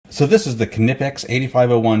So this is the Knipex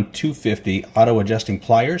 8501-250 auto adjusting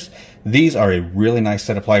pliers. These are a really nice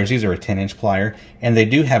set of pliers. These are a 10-inch plier, and they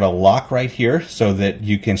do have a lock right here so that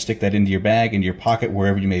you can stick that into your bag, into your pocket,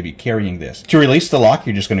 wherever you may be carrying this. To release the lock,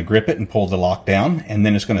 you're just going to grip it and pull the lock down, and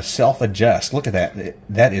then it's going to self-adjust. Look at that.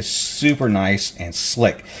 That is super nice and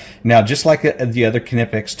slick. Now, just like the other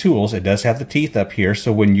Knipex tools, it does have the teeth up here,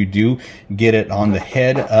 so when you do get it on the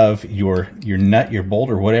head of your nut, your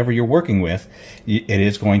bolt, or whatever you're working with, it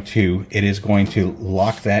is going to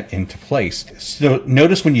lock that into place. So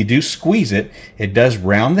notice when you do squeeze it, it does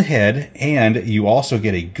round the head, and you also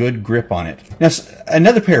get a good grip on it. Now,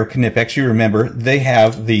 another pair of Knipex, you remember, they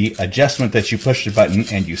have the adjustment that you push the button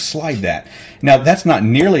and you slide that. Now, that's not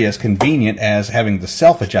nearly as convenient as having the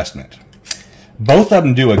self-adjustment. Both of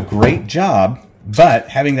them do a great job, but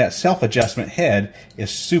having that self-adjustment head is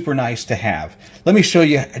super nice to have. Let me show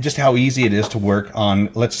you just how easy it is to work on,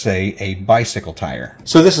 let's say, a bicycle tire.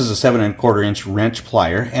 So this is a 7 1/4 inch wrench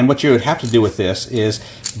plier, and what you would have to do with this is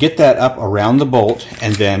get that up around the bolt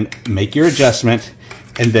and then make your adjustment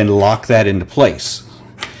and then lock that into place.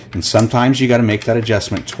 And sometimes you got to make that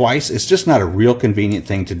adjustment twice. It's just not a real convenient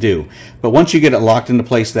thing to do. But once you get it locked into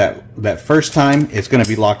place that first time, it's going to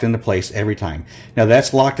be locked into place every time. Now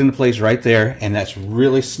that's locked into place right there, and that's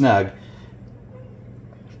really snug.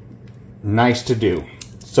 Nice to do.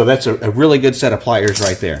 So that's a really good set of pliers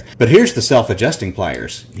right there. But here's the self-adjusting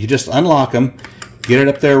pliers. You just unlock them, get it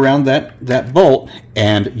up there around that bolt,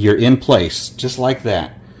 and you're in place, just like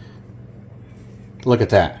that. Look at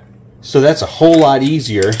that. So that's a whole lot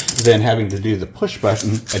easier than having to do the push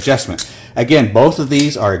button adjustment. Again, both of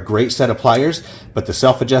these are a great set of pliers, but the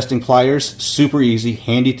self-adjusting pliers, super easy,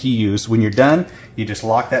 handy to use. When you're done, you just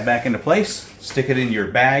lock that back into place, stick it in your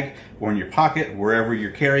bag or in your pocket, wherever you're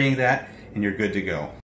carrying that, and you're good to go.